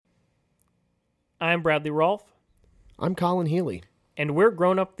I'm Bradley Rolfe. I'm Colin Healy. And we're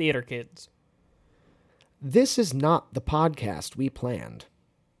Grown Up Theater Kids. This is not the podcast we planned.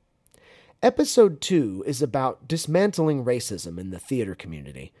 Episode 2 is about dismantling racism in the theater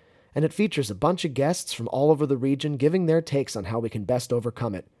community, and it features a bunch of guests from all over the region giving their takes on how we can best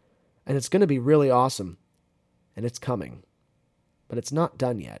overcome it. And it's going to be really awesome. And it's coming. But it's not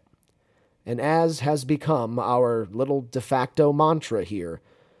done yet. And as has become our little de facto mantra here,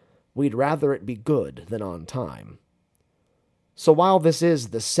 we'd rather it be good than on time. So while this is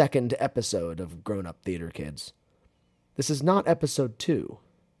the second episode of Grown Up Theater Kids, this is not episode 2.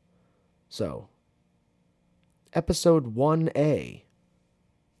 So, episode 1A,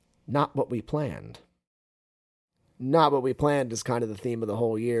 not what we planned. Not what we planned is kind of the theme of the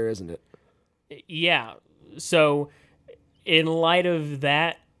whole year, isn't it? Yeah. So, in light of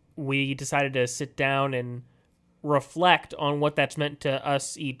that, we decided to sit down and reflect on what that's meant to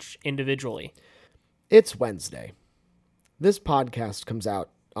us each individually. It's Wednesday. This podcast comes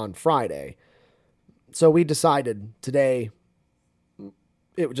out on Friday. So we decided today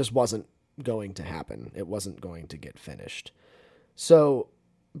it just wasn't going to happen. It wasn't going to get finished. So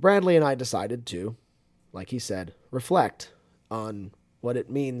Bradley and I decided to, like he said, reflect on what it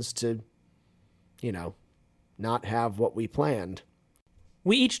means to, not have what we planned.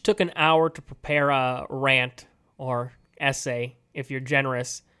 We each took an hour to prepare a rant or essay, if you're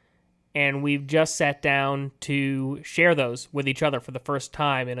generous, and we've just sat down to share those with each other for the first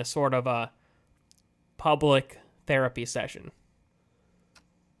time in a sort of a public therapy session.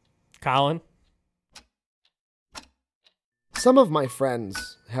 Colin? Some of my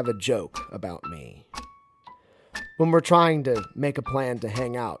friends have a joke about me. When we're trying to make a plan to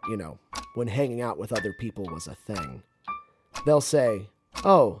hang out, when hanging out with other people was a thing, they'll say,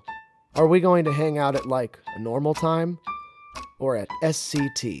 "Oh, are we going to hang out at a normal time or at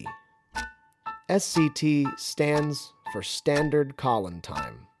SCT?" SCT stands for Standard Colin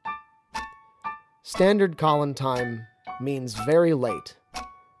Time. Standard Colin Time means very late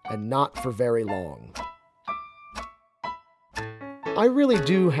and not for very long. I really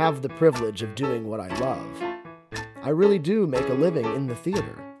do have the privilege of doing what I love. I really do make a living in the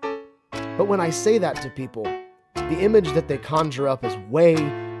theater. But when I say that to people, the image that they conjure up is way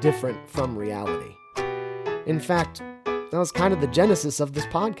different from reality. In fact, that was kind of the genesis of this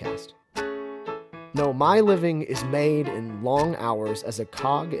podcast. No, my living is made in long hours as a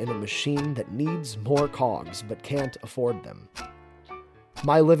cog in a machine that needs more cogs but can't afford them.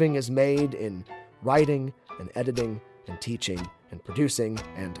 My living is made in writing and editing and teaching and producing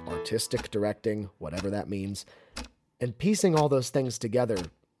and artistic directing, whatever that means, and piecing all those things together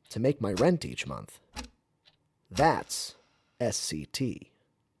to make my rent each month. That's SCT.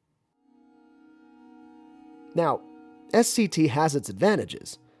 Now, SCT has its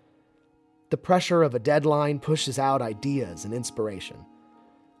advantages. The pressure of a deadline pushes out ideas and inspiration.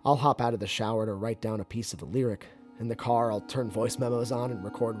 I'll hop out of the shower to write down a piece of a lyric. In the car, I'll turn voice memos on and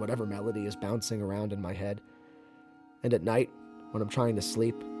record whatever melody is bouncing around in my head. And at night, when I'm trying to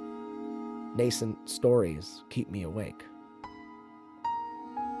sleep, nascent stories keep me awake.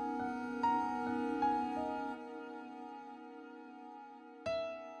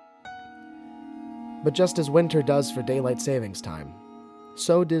 But just as winter does for daylight savings time,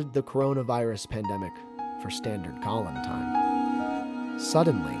 so did the coronavirus pandemic for Standard Colin Time.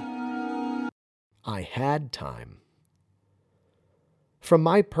 Suddenly, I had time. From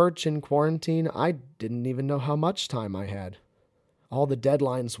my perch in quarantine, I didn't even know how much time I had. All the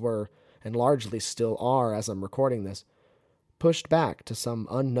deadlines were, and largely still are as I'm recording this, pushed back to some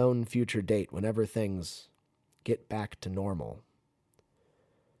unknown future date whenever things get back to normal.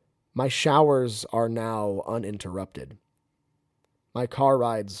 My showers are now uninterrupted. My car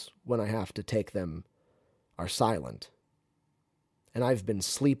rides, when I have to take them, are silent. And I've been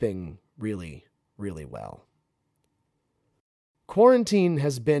sleeping really, really well. Quarantine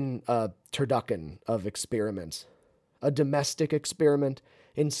has been a turducken of experiments. A domestic experiment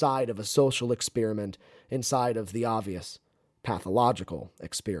inside of a social experiment inside of the obvious pathological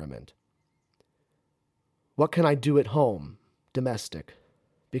experiment. What can I do at home? Domestic.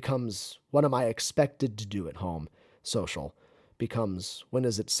 Becomes, what am I expected to do at home? Social. Becomes, when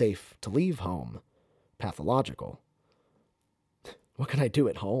is it safe to leave home? Pathological. What can I do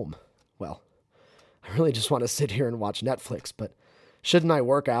at home? Well, I really just want to sit here and watch Netflix, but shouldn't I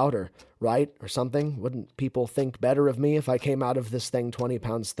work out or write or something? Wouldn't people think better of me if I came out of this thing 20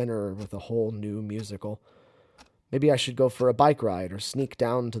 pounds thinner with a whole new musical? Maybe I should go for a bike ride or sneak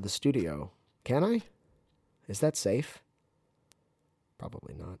down to the studio. Can I? Is that safe?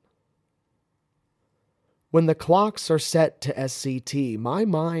 Probably not. When the clocks are set to SCT, my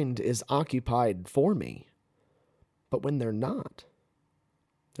mind is occupied for me. But when they're not,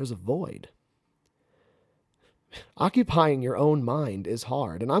 there's a void. Occupying your own mind is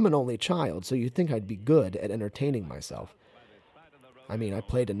hard, and I'm an only child, so you'd think I'd be good at entertaining myself. I mean, I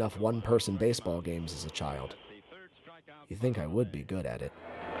played enough one-person baseball games as a child. You think I would be good at it.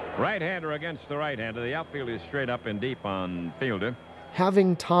 Right-hander against the right-hander. The outfield is straight up and deep on Fielder.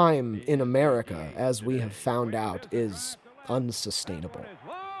 Having time in America, as we have found out, is unsustainable.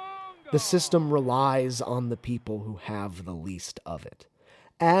 The system relies on the people who have the least of it.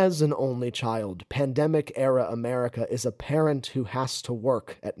 As an only child, pandemic-era America is a parent who has to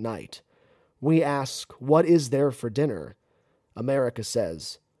work at night. We ask, what is there for dinner? America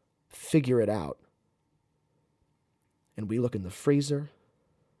says, figure it out. And we look in the freezer,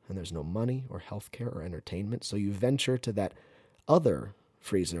 and there's no money or healthcare or entertainment, so you venture to that other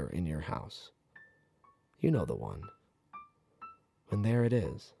freezer in your house. You know the one. And there it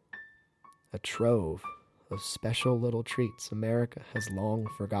is, a trove of special little treats America has long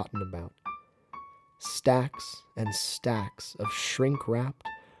forgotten about. Stacks and stacks of shrink-wrapped,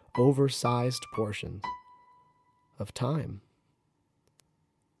 oversized portions of time.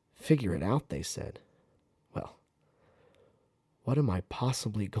 Figure it out, they said. Well, what am I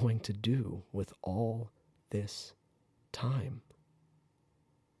possibly going to do with all this time?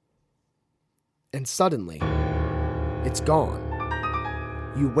 And suddenly, it's gone.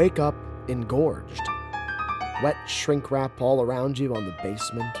 You wake up engorged. Wet shrink wrap all around you on the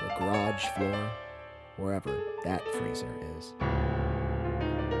basement or garage floor, wherever that freezer is.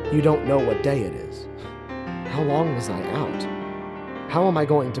 You don't know what day it is. How long was I out? How am I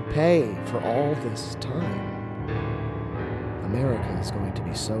going to pay for all this time? America is going to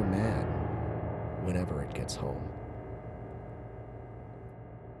be so mad whenever it gets home.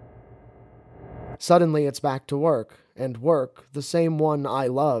 Suddenly it's back to work, and work, the same one I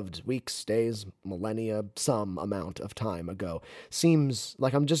loved weeks, days, millennia, some amount of time ago, seems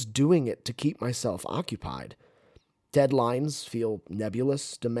like I'm just doing it to keep myself occupied. Deadlines feel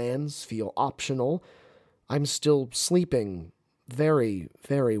nebulous, demands feel optional. I'm still sleeping very,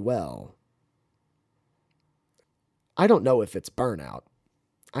 very well. I don't know if it's burnout.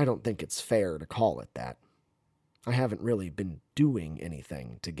 I don't think it's fair to call it that. I haven't really been doing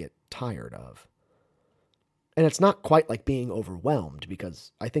anything to get tired of. And it's not quite like being overwhelmed,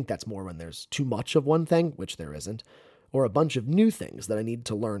 because I think that's more when there's too much of one thing, which there isn't, or a bunch of new things that I need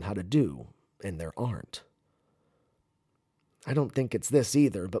to learn how to do, and there aren't. I don't think it's this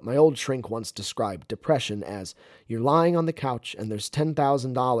either, but my old shrink once described depression as you're lying on the couch and there's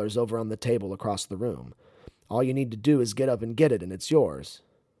 $10,000 over on the table across the room. All you need to do is get up and get it, and it's yours.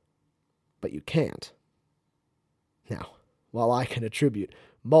 But you can't. Now, while I can attribute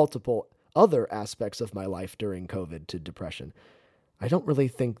multiple other aspects of my life during COVID to depression, I don't really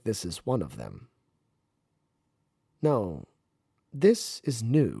think this is one of them. No, this is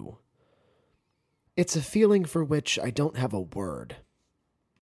new. It's a feeling for which I don't have a word.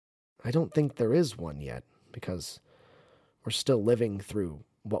 I don't think there is one yet, because we're still living through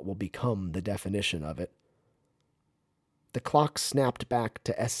what will become the definition of it. The clock snapped back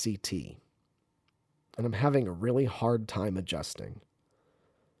to SCT, and I'm having a really hard time adjusting.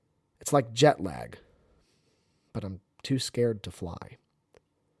 It's like jet lag, but I'm too scared to fly.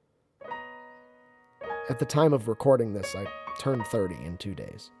 At the time of recording this, I turned 30 in 2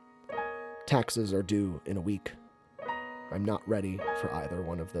 days. Taxes are due in a week. I'm not ready for either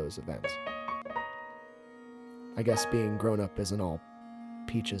one of those events. I guess being grown up isn't all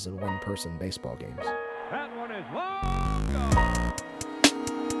peaches and one-person baseball games. That one is long gone.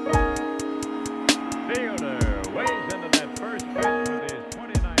 Fielder waves into that first pitch with his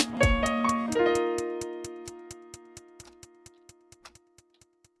 29th home.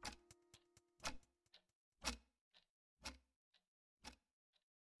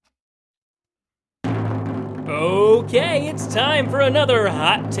 Okay, it's time for another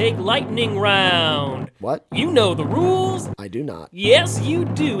Hot Take Lightning Round. What? You know the rules. I do not. Yes, you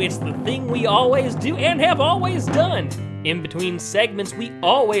do. It's the thing we always do and have always done. In between segments, we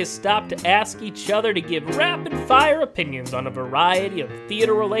always stop to ask each other to give rapid-fire opinions on a variety of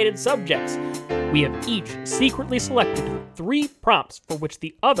theater-related subjects. We have each secretly selected 3 prompts for which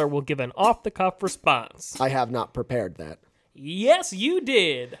the other will give an off-the-cuff response. I have not prepared that. Yes, you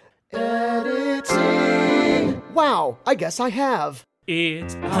did. Editing. Wow, I guess I have.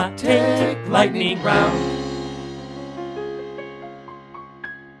 It's Hot Take Lightning Round.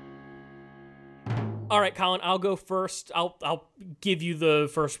 All right, Colin, I'll go first. I'll give you the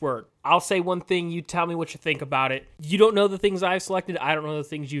first word. I'll say one thing, you tell me what you think about it. You don't know the things I've selected, I don't know the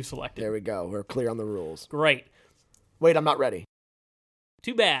things you've selected. There we go. We're clear on the rules. Great. Wait, I'm not ready.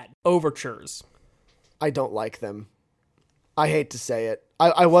 Too bad. Overtures. I don't like them. I hate to say it.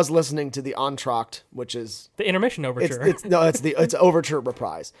 I was listening to the Entr'acte, which is The intermission overture. it's Overture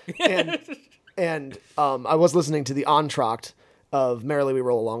Reprise, and I was listening to the Entr'acte of Merrily We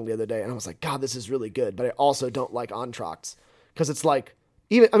Roll Along the other day, and I was like, God, this is really good. But I also don't like entr'actes because it's like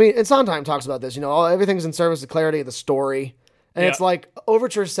and Sondheim talks about this. Everything's in service of clarity of the story, and it's like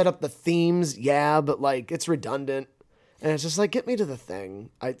overtures set up the themes, but like it's redundant. And it's just like, get me to the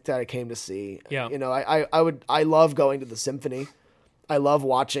thing that I came to see. Yeah. I love going to the symphony. I love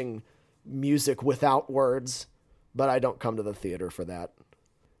watching music without words, but I don't come to the theater for that.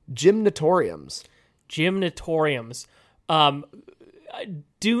 Gymnatoriums. I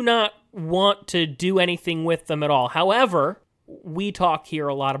do not want to do anything with them at all. However, we talk here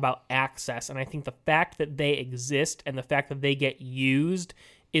a lot about access, and I think the fact that they exist and the fact that they get used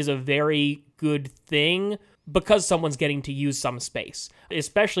is a very good thing because someone's getting to use some space.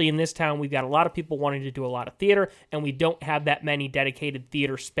 Especially in this town, we've got a lot of people wanting to do a lot of theater, and we don't have that many dedicated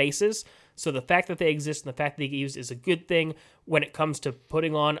theater spaces. So the fact that they exist and the fact that they get used is a good thing. When it comes to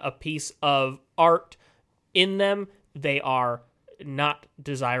putting on a piece of art in them, they are not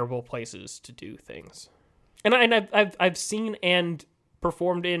desirable places to do things. And I've seen and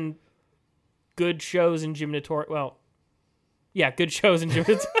performed in good shows in gymnatorium. Well, yeah, good shows in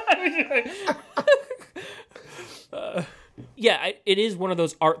gymnatorium. It is one of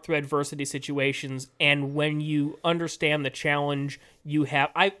those art through adversity situations, and when you understand the challenge you have,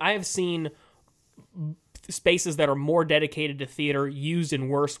 I have seen spaces that are more dedicated to theater used in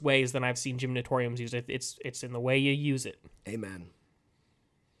worse ways than I've seen gymnatoriums used. It's in the way you use it. Amen.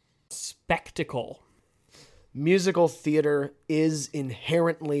 Spectacle. Musical theater is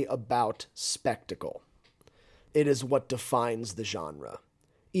inherently about spectacle. It is what defines the genre.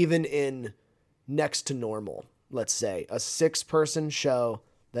 Even in Next to Normal, let's say, a 6-person show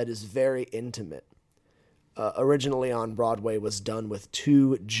that is very intimate, originally on Broadway was done with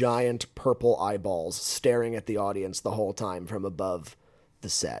 2 giant purple eyeballs staring at the audience the whole time from above the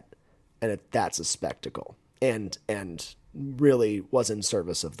set. And that's a spectacle. And really was in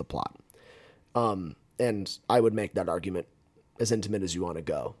service of the plot. And I would make that argument as intimate as you want to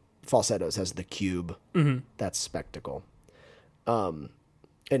go. Falsettos has the cube. Mm-hmm. That's spectacle. And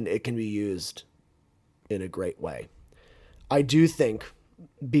it can be used in a great way. I do think,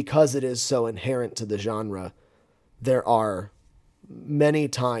 because it is so inherent to the genre, there are many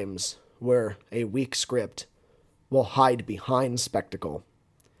times where a weak script will hide behind spectacle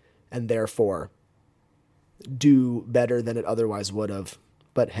and therefore do better than it otherwise would have.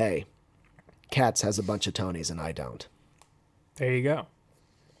 But hey, Cats has a bunch of Tonys and I don't. There you go.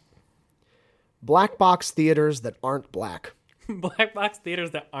 Black box theaters that aren't black. Black box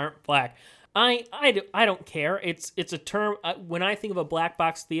theaters that aren't black. I don't care. It's a term. When I think of a black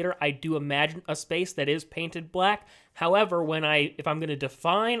box theater, I do imagine a space that is painted black. However, if I'm going to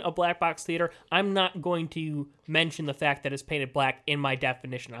define a black box theater, I'm not going to mention the fact that it's painted black in my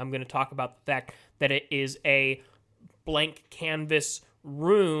definition. I'm going to talk about the fact that it is a blank canvas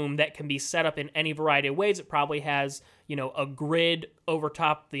room that can be set up in any variety of ways. It probably has, a grid over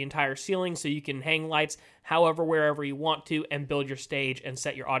top the entire ceiling so you can hang lights however, wherever you want to, and build your stage and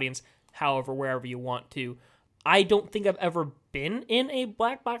set your audience however, wherever you want to. I don't think I've ever been in a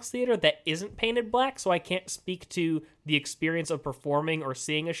black box theater that isn't painted black, so I can't speak to the experience of performing or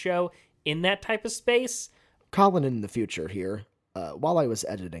seeing a show in that type of space. Colin in the future here. While I was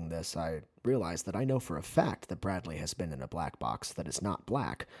editing this, I realized that I know for a fact that Bradley has been in a black box that is not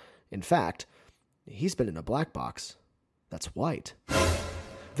black. In fact, he's been in a black box that's white.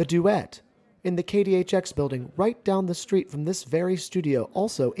 The Duet, in the KDHX building right down the street from this very studio,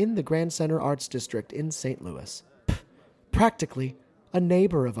 also in the Grand Center Arts District in St. Louis. Practically a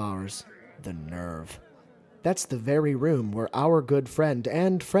neighbor of ours. The nerve. That's the very room where our good friend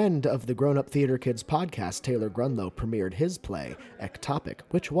and friend of the Grown Up Theater Kids podcast, Taylor Grunlow, premiered his play, Ectopic,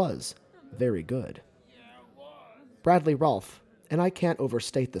 which was very good. Bradley Rolfe, and I can't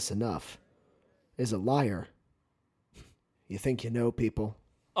overstate this enough, is a liar. You think you know people?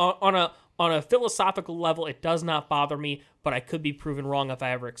 On a philosophical level, it does not bother me, but I could be proven wrong if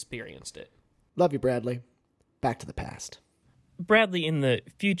I ever experienced it. Love you, Bradley. Back to the past. Bradley, in the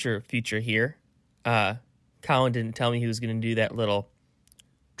future here, Colin didn't tell me he was going to do that little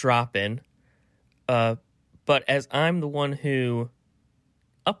drop-in. But as I'm the one who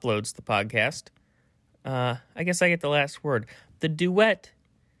uploads the podcast, I guess I get the last word. The Duet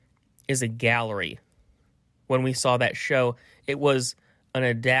is a gallery. When we saw that show, it was an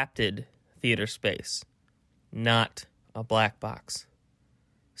adapted theater space, not a black box.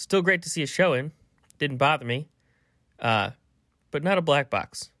 Still great to see a show in. Didn't bother me. But not a black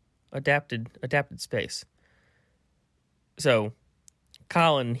box. Adapted space. So,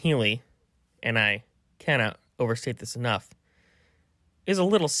 Colin Healy, and I cannot overstate this enough, is a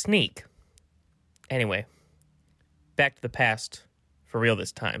little sneak. Anyway, back to the past for real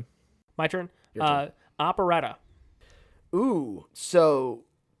this time. My turn. Your turn. Operetta. Ooh, so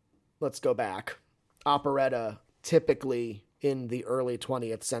let's go back. Operetta, typically in the early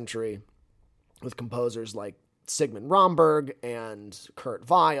 20th century, with composers like Sigmund Romberg and Kurt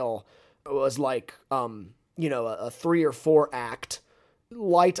Weill, was like, a 3 or 4 act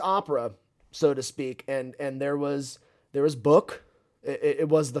light opera, so to speak. And there was book. It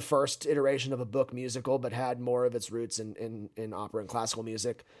was the first iteration of a book musical, but had more of its roots in opera and classical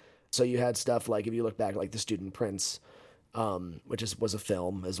music. So you had stuff like, if you look back, like The Student Prince, which was a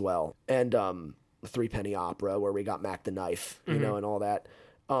film as well, and Threepenny Opera, where we got Mac the Knife, and all that.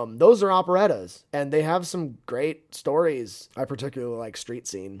 Those are operettas, and they have some great stories. I particularly like Street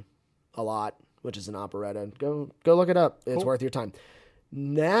Scene a lot, which is an operetta. Go look it up. It's worth your time.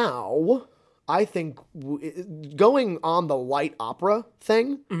 Now, I think going on the light opera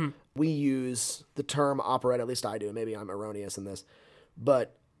thing, we use the term operetta, at least I do. Maybe I'm erroneous in this,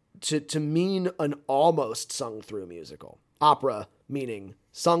 but to mean an almost sung through musical. Opera meaning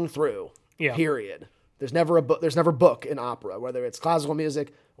sung through. Yeah. Period. There's never a book. There's never book in opera, whether it's classical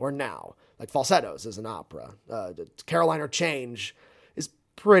music or now. Like Falsettos is an opera. Caroline or Change is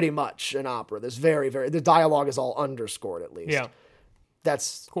pretty much an opera. There's the dialogue is all underscored at least. Yeah.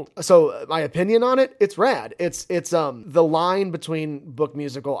 That's cool. So my opinion on it, it's rad. It's the line between book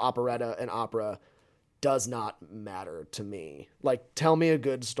musical, operetta, and opera does not matter to me. Like, tell me a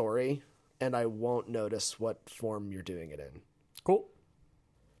good story, and I won't notice what form you're doing it in. Cool.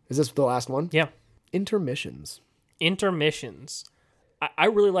 Is this the last one? Yeah. Intermissions. I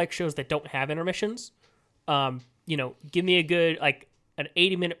really like shows that don't have intermissions. Give me a good, like, an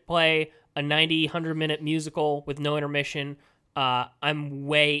 80-minute play, a 90, 100-minute musical with no intermission. I'm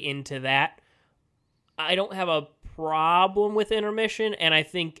way into that. I don't have a problem with intermission, and I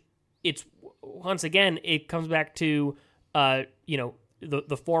think it's, once again, it comes back to,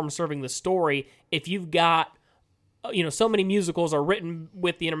 the form serving the story. If you've got, so many musicals are written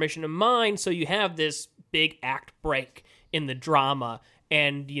with the intermission in mind, so you have this big act break in the drama,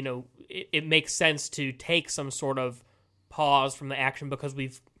 and, it makes sense to take some sort of pause from the action because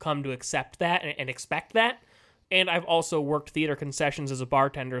we've come to accept that and expect that. And I've also worked theater concessions as a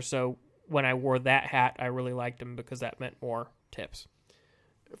bartender, so when I wore that hat, I really liked them because that meant more tips.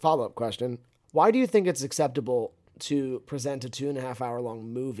 Follow-up question. Why do you think it's acceptable to present a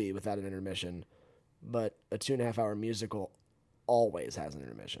 2.5-hour-long movie without an intermission, but a 2.5-hour musical always has an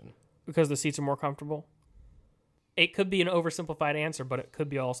intermission? Because the seats are more comfortable. It could be an oversimplified answer, but it could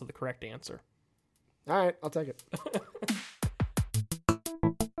be also the correct answer. All right, I'll take it.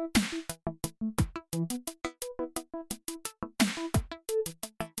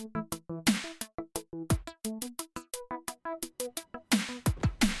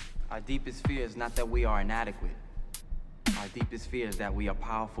 Our deepest fear is not that we are inadequate. Our deepest fear is that we are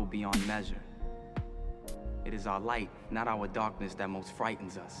powerful beyond measure. It is our light, not our darkness, that most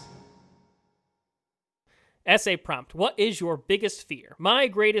frightens us. Essay prompt. What is your biggest fear? My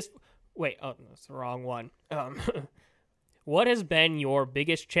greatest... Wait, that's the wrong one. What has been your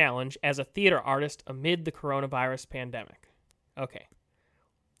biggest challenge as a theater artist amid the coronavirus pandemic? Okay.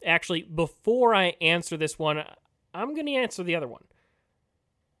 Actually, before I answer this one, I'm going to answer the other one.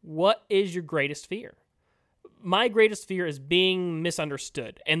 What is your greatest fear? My greatest fear is being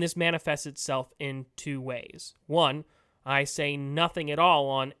misunderstood, and this manifests itself in 2 ways. 1, I say nothing at all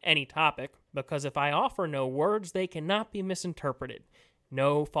on any topic, because if I offer no words, they cannot be misinterpreted.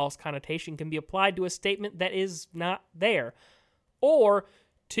 No false connotation can be applied to a statement that is not there. Or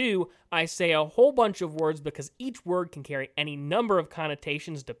 2, I say a whole bunch of words because each word can carry any number of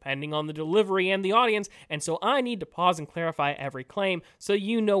connotations depending on the delivery and the audience, and so I need to pause and clarify every claim so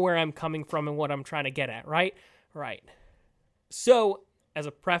you know where I'm coming from and what I'm trying to get at, right? Right. So, as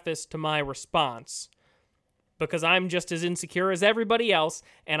a preface to my response, because I'm just as insecure as everybody else,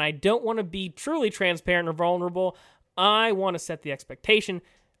 and I don't want to be truly transparent or vulnerable, I want to set the expectation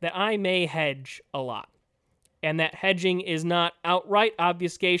that I may hedge a lot. And that hedging is not outright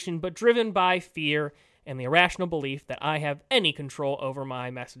obfuscation, but driven by fear and the irrational belief that I have any control over my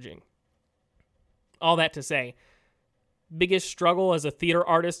messaging. All that to say, biggest struggle as a theater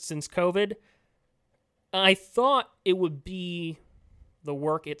artist since COVID? I thought it would be the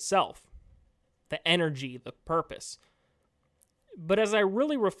work itself, the energy, the purpose. But as I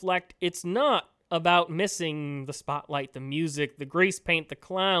really reflect, it's not about missing the spotlight, the music, the grease paint, the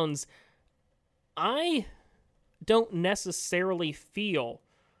clowns. I don't necessarily feel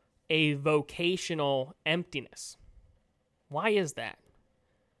a vocational emptiness. Why is that?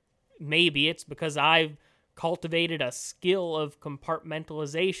 Maybe it's because I've cultivated a skill of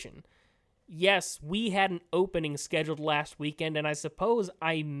compartmentalization. Yes, we had an opening scheduled last weekend, and I suppose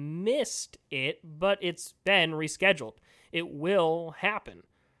I missed it, but it's been rescheduled. It will happen.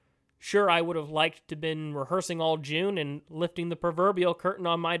 Sure, I would have liked to have been rehearsing all June and lifting the proverbial curtain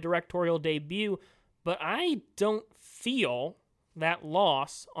on my directorial debut, but I don't feel that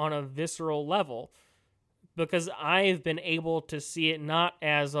loss on a visceral level because I've been able to see it not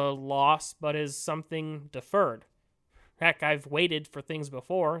as a loss, but as something deferred. Heck, I've waited for things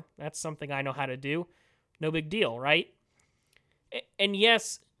before. That's something I know how to do. No big deal, right? And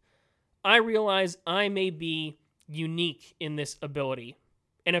yes, I realize I may be unique in this ability.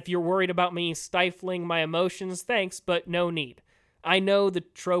 And if you're worried about me stifling my emotions, thanks, but no need. I know the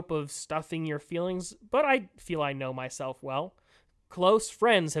trope of stuffing your feelings, but I feel I know myself well. Close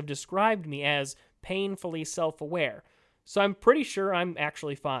friends have described me as painfully self-aware, so I'm pretty sure I'm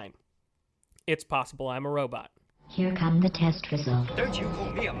actually fine. It's possible I'm a robot. Here come the test results. Don't you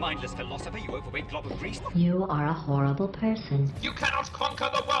call me a mindless philosopher, you overweight glob of grease. You are a horrible person. You cannot conquer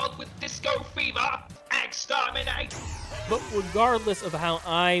the world with disco fever. Exterminate! But regardless of how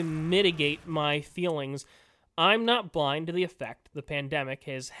I mitigate my feelings, I'm not blind to the effect the pandemic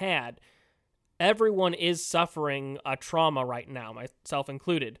has had. Everyone is suffering a trauma right now, myself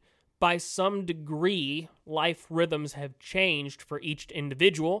included. By some degree, life rhythms have changed for each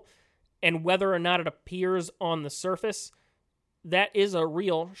individual, and whether or not it appears on the surface, that is a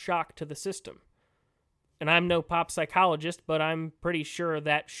real shock to the system. And I'm no pop psychologist, but I'm pretty sure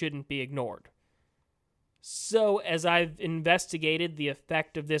that shouldn't be ignored. So, as I've investigated the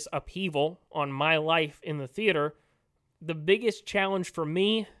effect of this upheaval on my life in the theater, the biggest challenge for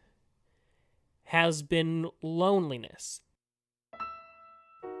me has been loneliness.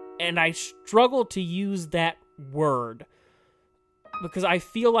 And I struggle to use that word because I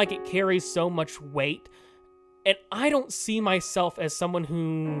feel like it carries so much weight, and I don't see myself as someone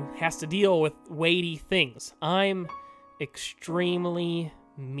who has to deal with weighty things. I'm extremely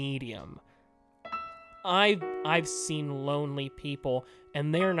medium. I've seen lonely people,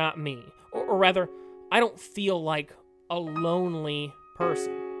 and they're not me. Or rather, I don't feel like a lonely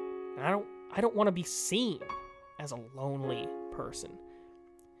person. And I don't want to be seen as a lonely person.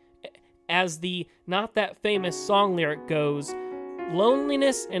 As the not that famous song lyric goes,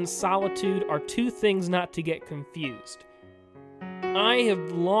 loneliness and solitude are two things not to get confused. I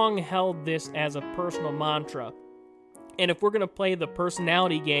have long held this as a personal mantra, and if we're going to play the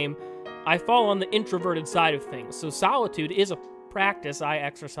personality game, I fall on the introverted side of things, so solitude is a practice I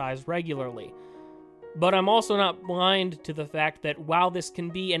exercise regularly. But I'm also not blind to the fact that while this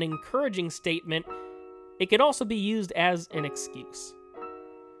can be an encouraging statement, it can also be used as an excuse.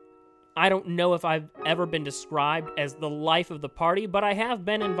 I don't know if I've ever been described as the life of the party, but I have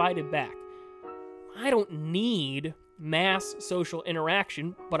been invited back. I don't need mass social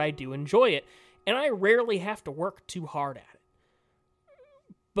interaction, but I do enjoy it, and I rarely have to work too hard at it.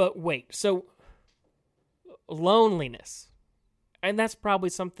 But wait, so loneliness, and that's probably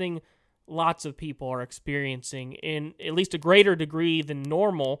something lots of people are experiencing in at least a greater degree than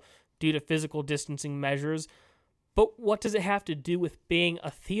normal due to physical distancing measures. But what does it have to do with being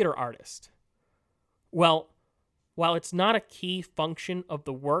a theater artist? Well, while it's not a key function of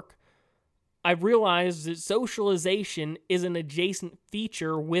the work, I've realized that socialization is an adjacent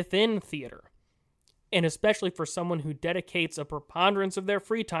feature within theater. And especially for someone who dedicates a preponderance of their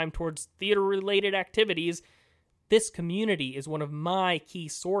free time towards theater-related activities, this community is one of my key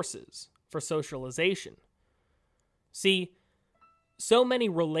sources for socialization. See, so many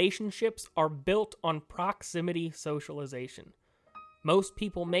relationships are built on proximity socialization. Most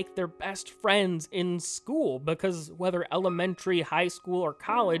people make their best friends in school because whether elementary, high school, or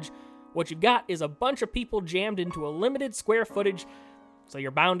college, what you've got is a bunch of people jammed into a limited square footage, so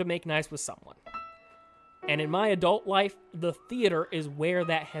you're bound to make nice with someone. And in my adult life, the theater is where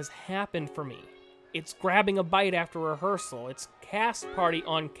that has happened for me. It's grabbing a bite after rehearsal. It's cast party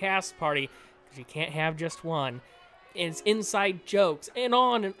on cast party, because you can't have just one. It's inside jokes, and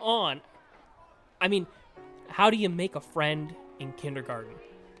on and on. I mean, how do you make a friend in kindergarten?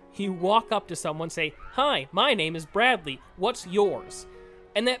 You walk up to someone, say, "Hi, my name is Bradley. What's yours?"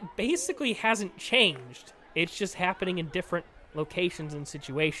 And that basically hasn't changed. It's just happening in different locations and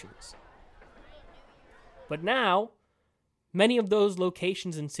situations. But now, many of those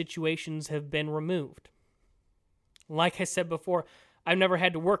locations and situations have been removed. Like I said before, I've never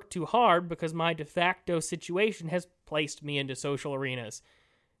had to work too hard because my de facto situation has placed me into social arenas.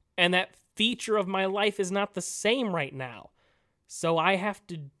 And that feature of my life is not the same right now. So I have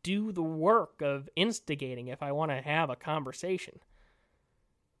to do the work of instigating if I want to have a conversation.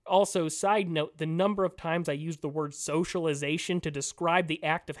 Also, side note, the number of times I used the word socialization to describe the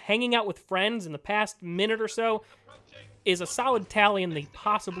act of hanging out with friends in the past minute or so is a solid tally in the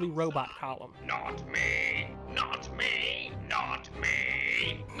possibly robot column. Not me! Not me! Not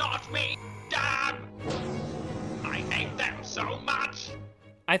me! Not me! Damn! I hate them so much!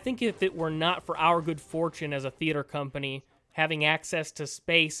 I think if it were not for our good fortune as a theater company, having access to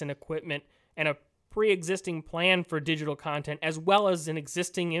space and equipment and a pre-existing plan for digital content, as well as an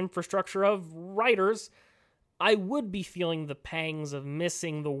existing infrastructure of writers, I would be feeling the pangs of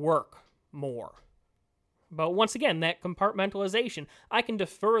missing the work more. But once again, that compartmentalization, I can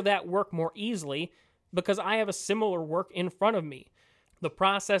defer that work more easily because I have a similar work in front of me. The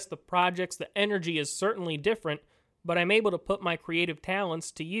process, the projects, the energy is certainly different, but I'm able to put my creative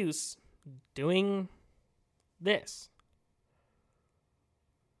talents to use doing this.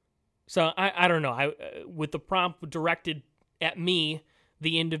 So I don't know. With the prompt directed at me,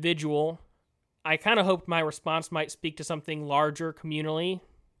 the individual, I kind of hoped my response might speak to something larger communally.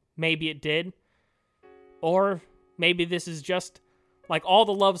 Maybe it did. Or maybe this is just like all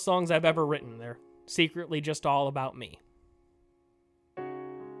the love songs I've ever written. They're secretly just all about me.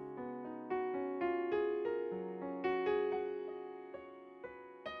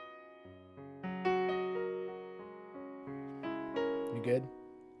 You good?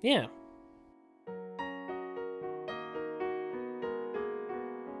 Yeah.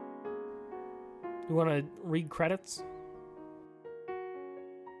 You want to read credits?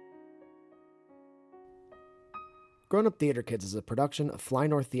 Grown Up Theater Kids is a production of Fly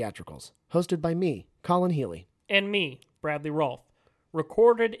North Theatricals, hosted by me, Colin Healy. And me, Bradley Rolfe.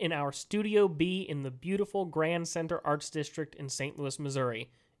 Recorded in our Studio B in the beautiful Grand Center Arts District in St. Louis, Missouri,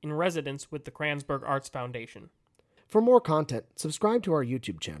 in residence with the Kranzberg Arts Foundation. For more content, subscribe to our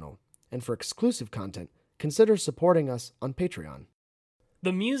YouTube channel. And for exclusive content, consider supporting us on Patreon.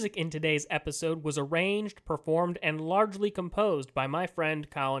 The music in today's episode was arranged, performed, and largely composed by my friend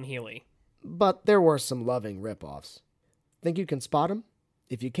Colin Healy. But there were some loving rip-offs. Think you can spot them?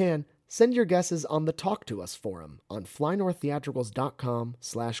 If you can, send your guesses on the Talk to Us forum on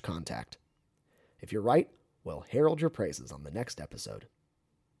flynorththeatricals.com/contact. If you're right, we'll herald your praises on the next episode.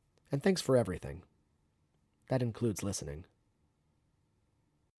 And thanks for everything. That includes listening.